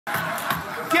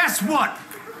guess what?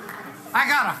 I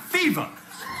got a fever.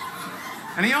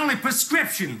 And the only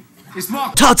prescription is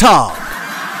more Tautog.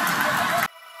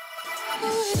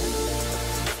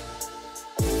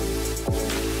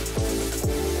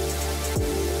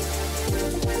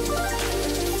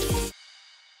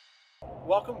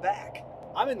 Welcome back.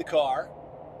 I'm in the car.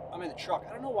 I'm in the truck.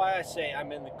 I don't know why I say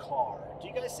I'm in the car. Do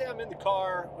you guys say I'm in the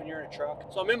car when you're in a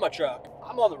truck? So I'm in my truck.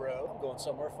 I'm on the road. I'm going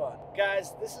somewhere fun.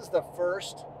 Guys, this is the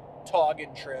first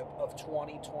togging trip of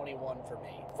 2021 for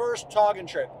me. First togging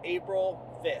trip,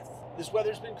 April 5th. This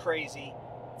weather's been crazy.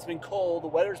 It's been cold. The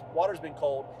water's been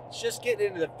cold. It's just getting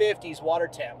into the 50s water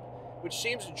temp, which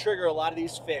seems to trigger a lot of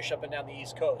these fish up and down the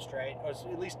East Coast, right? Or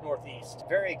at least Northeast.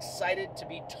 Very excited to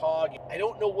be togging. I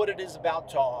don't know what it is about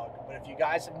tog, but if you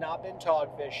guys have not been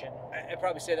tog fishing, I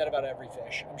probably say that about every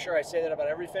fish. I'm sure I say that about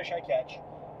every fish I catch,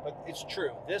 but it's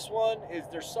true. This one is,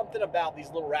 there's something about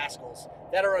these little rascals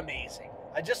that are amazing.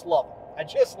 I just love them. I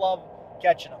just love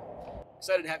catching them.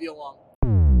 Excited to have you along.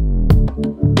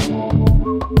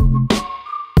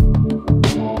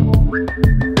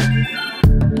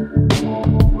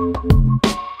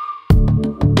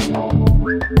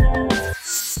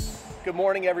 Good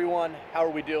morning, everyone. How are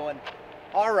we doing?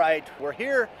 All right, we're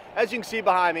here, as you can see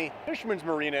behind me, Fisherman's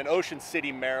Marina in Ocean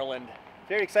City, Maryland.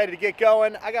 Very excited to get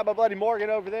going. I got my buddy Morgan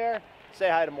over there. Say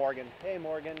hi to Morgan. Hey,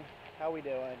 Morgan. How we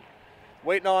doing?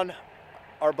 Waiting on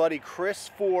our buddy Chris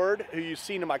Ford, who you've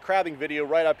seen in my crabbing video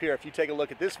right up here. If you take a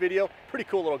look at this video, pretty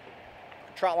cool little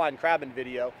trout line crabbing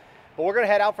video. But we're gonna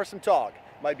head out for some tog.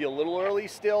 Might be a little early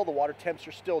still. The water temps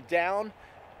are still down.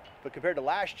 But compared to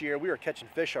last year, we were catching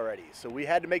fish already. So we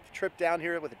had to make the trip down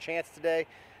here with a chance today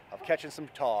of catching some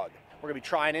tog. We're gonna be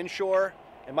trying inshore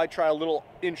and might try a little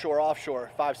inshore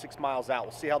offshore 5-6 miles out.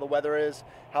 We'll see how the weather is,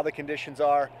 how the conditions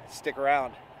are. Stick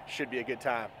around, should be a good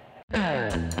time.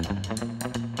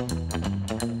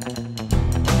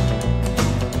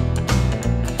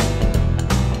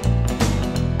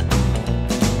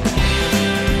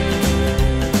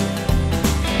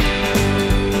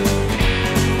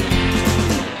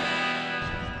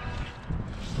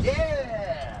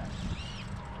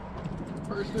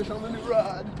 First fish on the new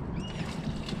rod.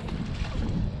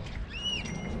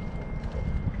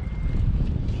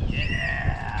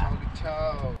 Yeah!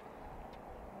 Toe.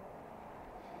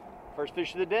 First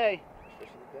fish of the day. Fish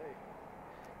of the day.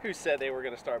 Who said they were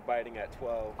going to start biting at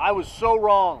 12? I was so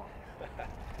wrong.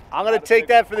 I'm going to take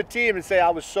that for the team and say I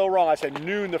was so wrong. I said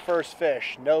noon the first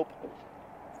fish. Nope.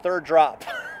 Third drop.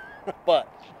 But,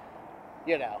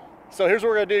 you know. So here's what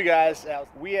we're going to do, guys.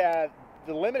 We have,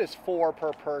 the limit is 4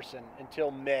 per person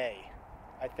until May,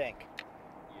 I think.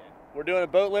 Yeah. We're doing a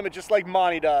boat limit just like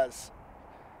Monty does.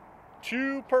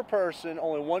 2 per person,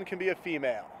 only 1 can be a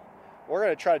female. We're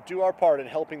going to try to do our part in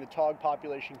helping the tog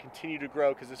population continue to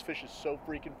grow because this fish is so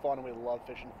freaking fun and we love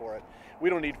fishing for it. We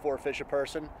don't need 4 fish a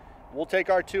person. We'll take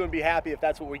our 2 and be happy if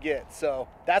that's what we get. So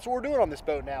that's what we're doing on this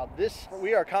boat now.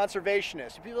 We are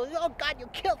conservationists. People are like, oh God, you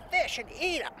kill fish and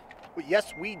eat them. Well,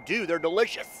 yes, we do. They're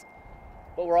delicious.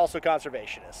 But we're also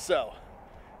conservationists. So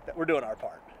we're doing our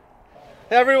part.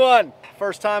 Hey everyone,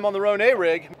 first time on the Ronay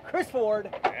Rig. Chris Ford.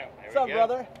 Yeah, What's up,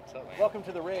 brother? What's up, man? Welcome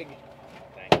to the rig.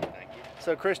 Thank you, thank you.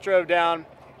 So Chris drove down,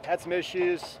 had some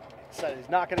issues, decided he's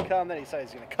not gonna come, then he decided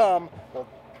he's gonna come. Well,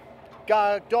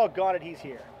 God, doggone it, he's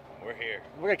here. We're here.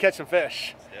 We're gonna catch some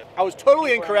fish. Yep. I was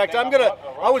totally incorrect.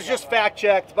 I was just fact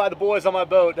checked by the boys on my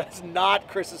boat. That's not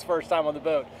Chris's first time on the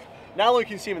boat. Not only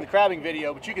can you see him in the crabbing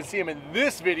video, but you can see him in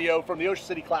this video from the Ocean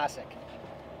City Classic.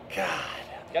 God.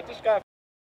 Got this guy.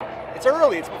 It's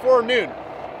early, it's before noon.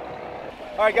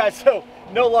 All right guys, so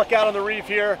no luck out on the reef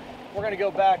here. We're gonna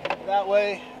go back that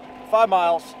way, 5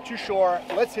 miles to shore.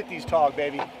 Let's hit these tog,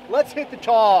 baby. Let's hit the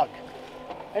tog.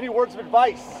 Any words of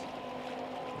advice?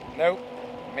 Nope.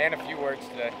 Man, a few words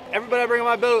today. Everybody I bring on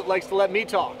my boat likes to let me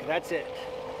talk. That's it.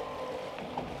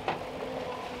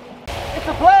 It's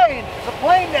a plane. There's a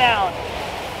plane down.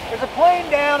 There's a plane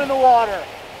down in the water.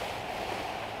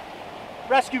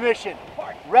 Rescue mission.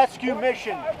 Rescue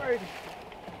mission.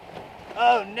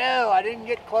 Oh no, I didn't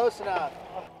get close enough.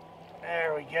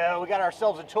 There we go. We got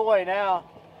ourselves a toy now.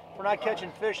 If we're not catching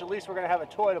fish, at least we're going to have a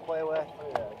toy to play with. Oh,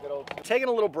 yeah, good old. Taking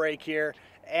a little break here,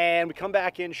 and we come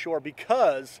back inshore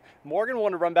because Morgan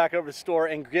wanted to run back over to the store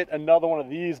and get another one of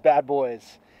these bad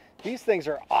boys. These things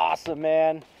are awesome,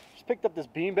 man. Just picked up this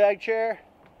beanbag chair.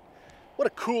 What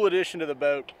a cool addition to the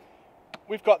boat.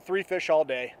 We've caught 3 fish all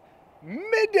day.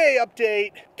 Midday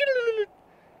update.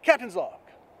 Captain's log.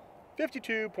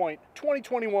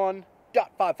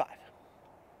 52.2021.55.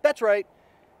 That's right.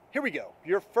 Here we go.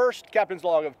 Your first captain's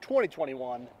log of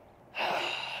 2021.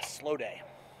 Slow day.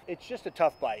 It's just a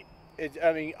tough bite.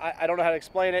 I mean, I don't know how to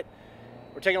explain it.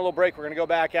 We're taking a little break. We're going to go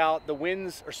back out. The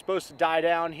winds are supposed to die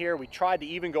down here. We tried to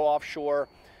even go offshore.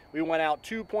 We went out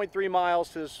 2.3 miles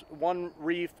to this one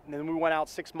reef, and then we went out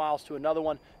 6 miles to another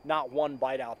one. Not one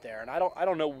bite out there. And I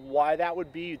don't know why that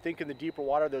would be. You'd think in the deeper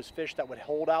water, those fish that would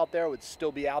hold out there would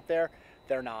still be out there.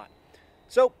 They're not.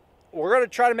 So we're going to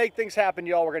try to make things happen,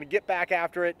 y'all. We're going to get back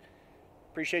after it.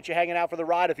 Appreciate you hanging out for the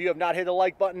ride. If you have not hit the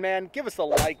like button, man, give us a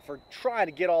like for trying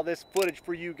to get all this footage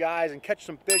for you guys and catch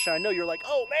some fish. And I know you're like,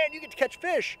 oh man, you get to catch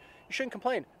fish. You shouldn't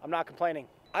complain. I'm not complaining.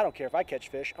 I don't care if I catch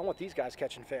fish. I want these guys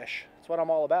catching fish. That's what I'm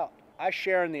all about. I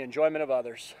share in the enjoyment of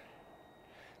others.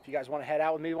 If you guys want to head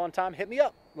out with me one time, hit me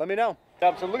up. Let me know.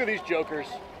 So look at these jokers.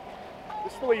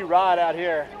 This is the way you ride out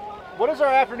here. What is our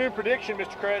afternoon prediction,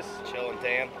 Mr. Chris? Chill and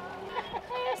tan.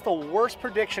 That's the worst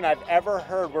prediction I've ever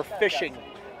heard. We're fishing.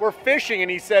 We're fishing,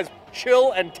 and he says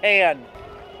chill and tan.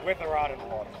 With a rod in the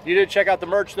water. You did check out the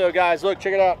merch, though, guys. Look,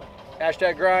 check it out.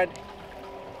 Hashtag grind.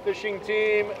 Fishing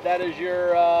team. That is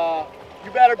your.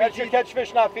 You better be. That's your catch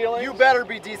fish, not feelings. You better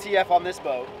be DTF on this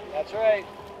boat. That's right.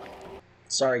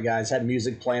 Sorry, guys. Had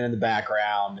music playing in the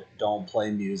background. Don't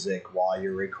play music while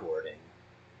you're recording.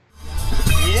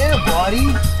 Yeah,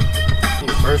 buddy.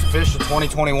 First fish of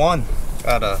 2021.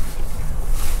 Got a.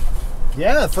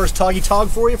 Yeah, first Toggy Tog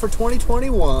for you for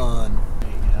 2021. Yeah,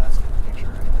 that's a good picture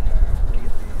right there. To get the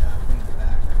thing in the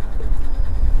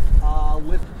background.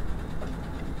 With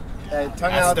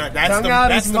Tongue out.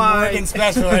 That's the Morgan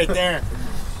special right there.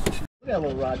 Look at that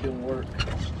little rod doing work.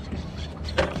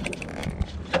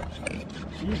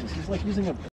 Jesus, he's like using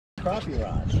a crappie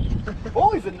rod.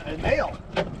 Oh, he's a male.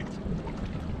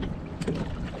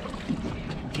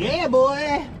 Yeah,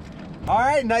 boy. All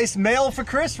right, nice male for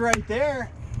Chris right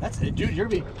there. That's it, dude. You're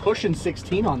gonna be pushing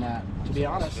 16 on that, to be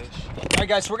honest. All right,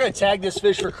 guys, so we're gonna tag this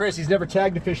fish for Chris. He's never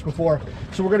tagged a fish before,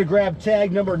 so we're gonna grab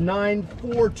tag number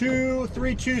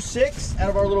 942326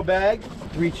 out of our little bag.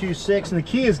 326, and the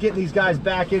key is getting these guys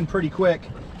back in pretty quick.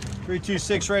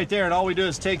 326 right there, and all we do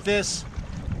is take this,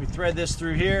 we thread this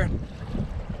through here.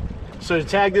 So to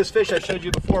tag this fish, I showed you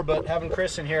before, but having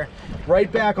Chris in here,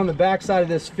 right back on the back side of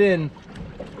this fin,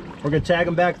 we're gonna tag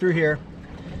them back through here.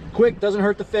 Quick, doesn't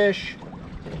hurt the fish.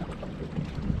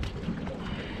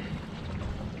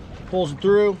 Pulls it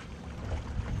through.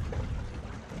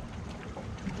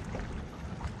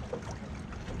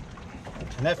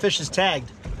 And that fish is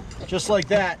tagged. Just like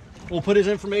that. We'll put his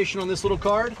information on this little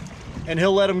card and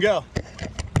he'll let him go.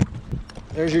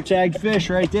 There's your tagged fish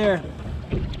right there.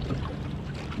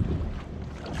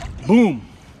 Boom.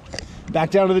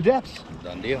 Back down to the depths.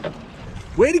 Done deal.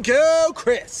 Way to go,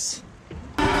 Chris.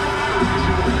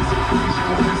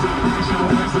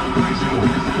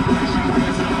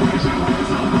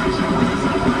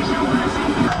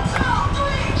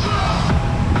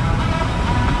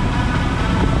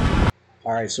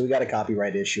 All right, so we got a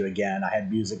copyright issue again. I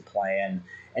had music playing.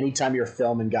 Anytime you're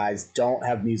filming, guys, don't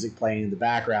have music playing in the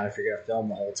background if you're going to film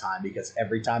the whole time, because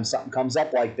every time something comes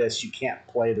up like this, you can't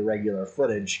play the regular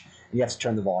footage, and you have to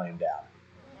turn the volume down.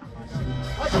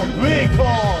 That's a big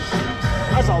toss.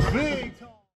 That's a big toss.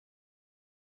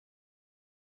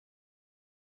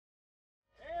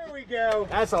 There we go.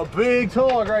 That's a big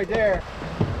tog right there.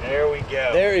 There we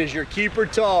go. There is your keeper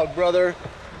tog, brother.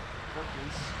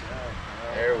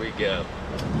 There we go.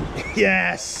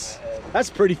 Yes. That's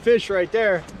a pretty fish right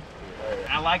there.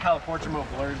 I like how the portrait mode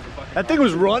blurs the fucking. That thing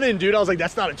was running, dude. I was like,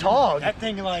 that's not a tog. That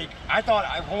thing, like, I thought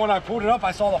when I pulled it up,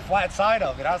 I saw the flat side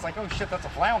of it. I was like, oh shit, that's a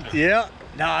flounder. Yeah.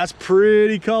 Nah, that's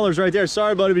pretty colors right there.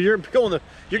 Sorry, buddy, but you're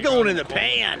going in the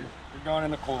pan. You're going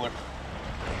in the cooler.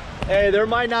 Hey, there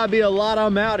might not be a lot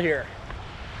of them out here,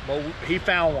 but he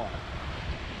found one.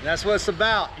 And that's what it's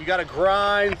about. You got to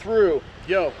grind through.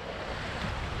 Yo,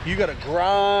 you got to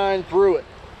grind through it.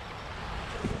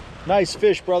 Nice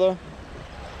fish, brother.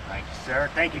 Thank you, sir.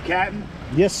 Thank you, Captain.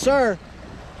 Yes, sir.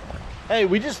 Hey,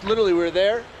 we just literally were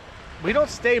there. We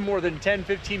don't stay more than 10,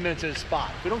 15 minutes at a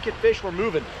spot. If we don't get fish, we're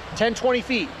moving 10, 20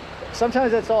 feet.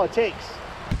 Sometimes that's all it takes.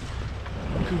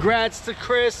 Congrats to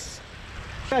Chris.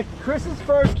 Chris's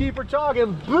first keeper tog,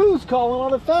 and Boo's calling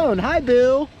on the phone. Hi,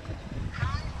 Boo.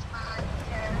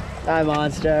 Hi,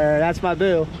 Monster. That's my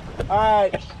Boo. All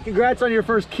right, congrats on your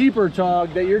first keeper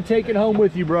tog that you're taking home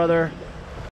with you, brother.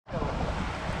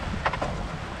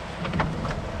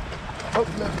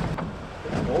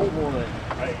 Oh, boy.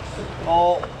 Nice.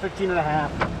 Oh, 15 and a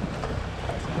half.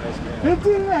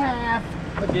 15 and a half.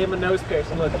 I gave him a nose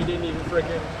piercing. Look, he didn't even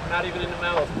freaking, not even in the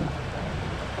mouth.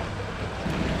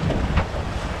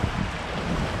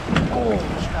 Oh,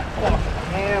 she got fucking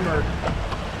hammered.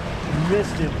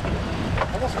 Missed him.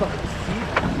 Almost fucking seat.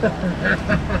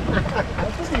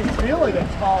 That doesn't even feel like a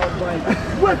tall like.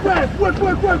 Wet, wet, wet,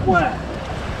 wet, wet, wet.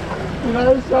 And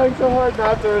I was trying so hard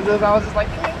not to resist. I was just like,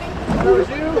 that was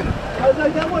you. I was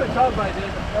like, that wasn't a Tog bite, dude.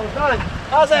 That was not.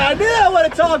 I was like, I knew that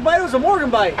wasn't a Tog bite. It was a Morgan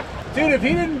bite. Dude, if he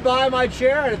didn't buy my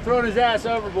chair, I'd have thrown his ass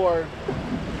overboard.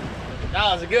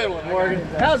 That was a good one, Morgan.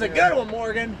 That was a good one,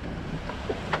 Morgan.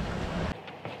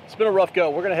 It's been a rough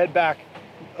go. We're gonna head back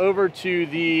over to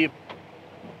the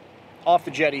off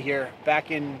the jetty here,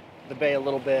 back in the bay a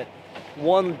little bit.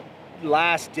 One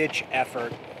last ditch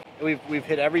effort. We've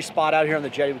hit every spot out here on the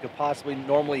jetty we could possibly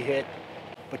normally hit,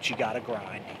 but you gotta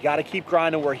grind. You gotta keep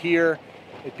grinding. We're here.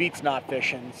 It beats not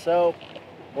fishing. So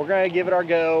we're gonna give it our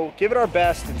go, give it our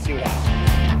best, and see what happens.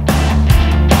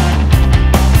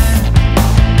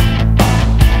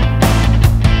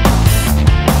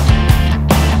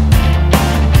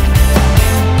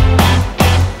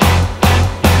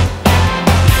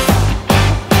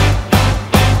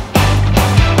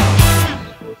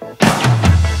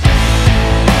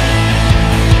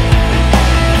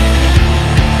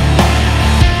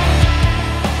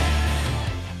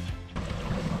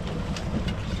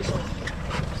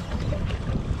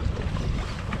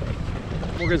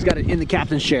 Morgan's got it in the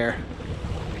captain's chair.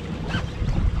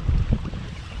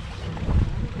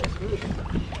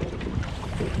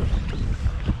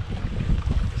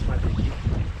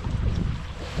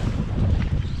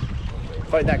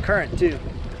 Fighting that current too.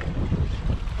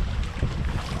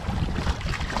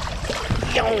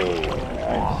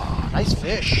 Nice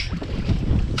fish.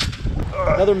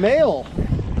 Another male.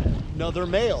 Another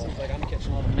male. Seems like I'm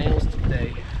catching all the males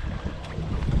today.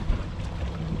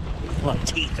 A lot of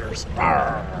teethers.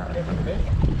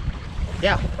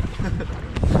 Yeah.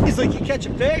 He's like, you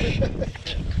catching fish?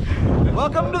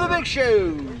 Welcome to the big show.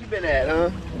 You been at, huh?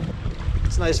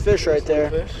 It's a nice fish right there.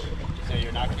 Fish. So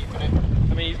you're not keeping it?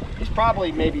 I mean, he's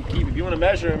probably maybe keep. If you want to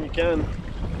measure him, you can.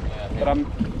 Yeah, but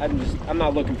I'm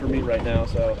not looking for meat right now,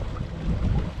 so.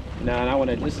 No, and I want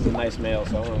to. This is a nice male,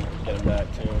 so I want to get him back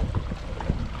too.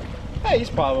 Hey, he's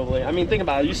probably. I mean, think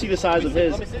about it. You see the size of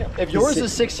his. If yours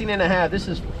is 16 and a half, this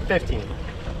is 15. You know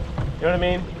what I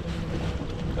mean?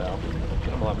 So, I'm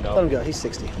gonna let him go. Let him go. He's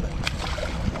 60.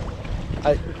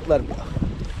 Let him go.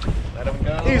 Let him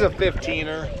go. He's a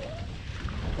 15er.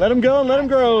 Let him go and let him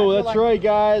grow. That's right,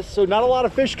 guys. So not a lot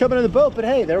of fish coming in the boat, but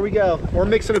hey, there we go. We're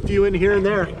mixing a few in here and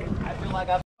there. I feel like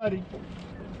I'm ready.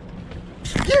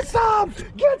 Get some!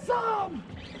 Get some!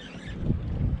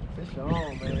 Fish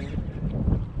on, man.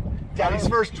 Daddy's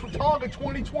first Tautog of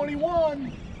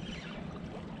 2021.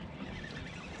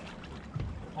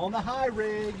 On the high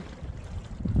rig.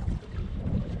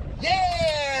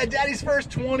 Yeah! Daddy's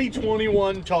first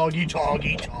 2021 Toggy Tog.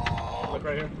 Look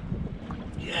right here.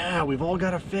 Yeah, we've all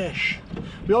got a fish.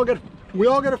 We all got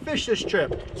to fish this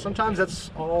trip. Sometimes that's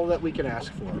all that we can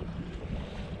ask for.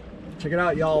 Check it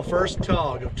out, y'all. First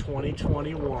Tog of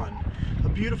 2021. A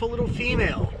beautiful little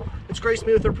female. It's graced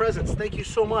me with her presence. Thank you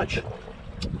so much.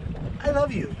 I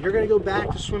love you. You're gonna go back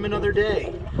to swim another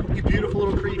day. You beautiful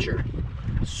little creature.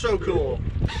 So cool.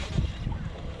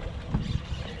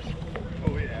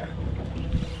 Oh yeah.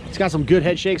 It's got some good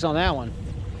head shakes on that one.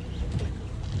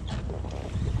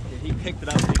 Yeah, he picked it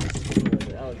up.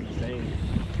 That was insane.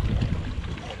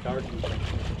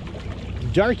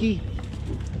 Darky.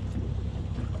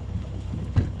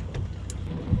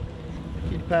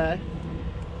 PewDiePie.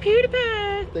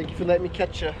 PewDiePie. Thank you for letting me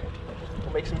catch you.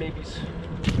 We'll make some babies.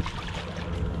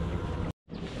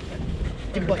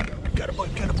 Get a bite. Got a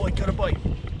bite. Got a bite. Got a bite.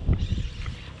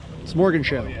 It's Morgan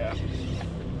show. Oh, yeah.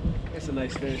 It's a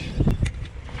nice fish.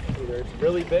 Either it's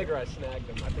really big or I snagged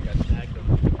him. I think I snagged him.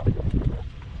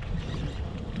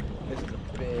 This is a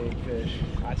big fish.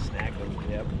 I snagged him.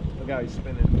 Yep. Look how he's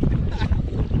spinning.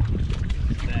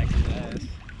 Snagged his ass.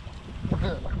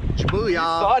 Booyah. You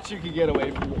thought you could get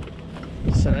away from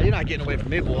it. So you're not getting away from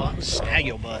me, boy. I'm snag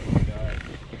your butt.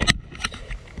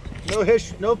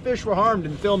 No fish were harmed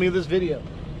in filming this video.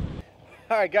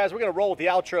 All right, guys, we're gonna roll with the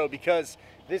outro because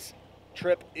this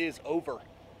trip is over.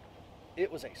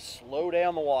 It was a slow day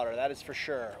on the water, that is for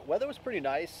sure. Weather was pretty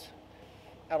nice.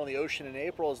 Out on the ocean in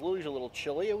April, it was usually a little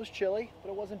chilly. It was chilly, but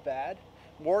it wasn't bad.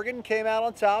 Morgan came out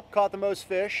on top, caught the most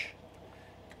fish.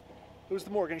 It was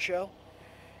the Morgan show.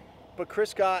 But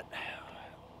Chris got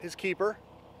his keeper.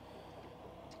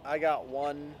 I got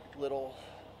one little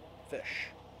fish,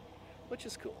 which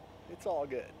is cool. It's all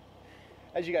good.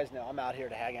 As you guys know, I'm out here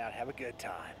to hang out, have a good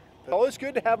time. But always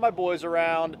good to have my boys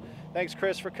around. Thanks,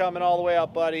 Chris, for coming all the way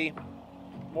up, buddy.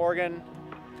 Morgan,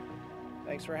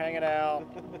 thanks for hanging out.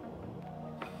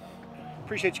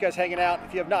 Appreciate you guys hanging out.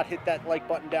 If you have not hit that like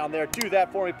button down there, do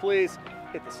that for me, please.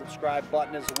 Hit the subscribe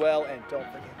button as well, and don't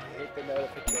forget to hit the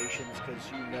notifications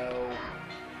because you know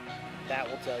that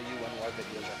will tell you when more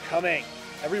videos are coming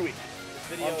every week.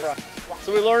 Video.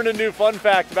 So we learned a new fun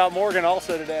fact about Morgan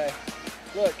also today.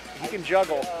 Look, he can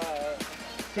juggle.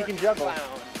 He can juggle.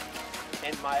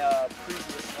 In my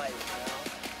previous life.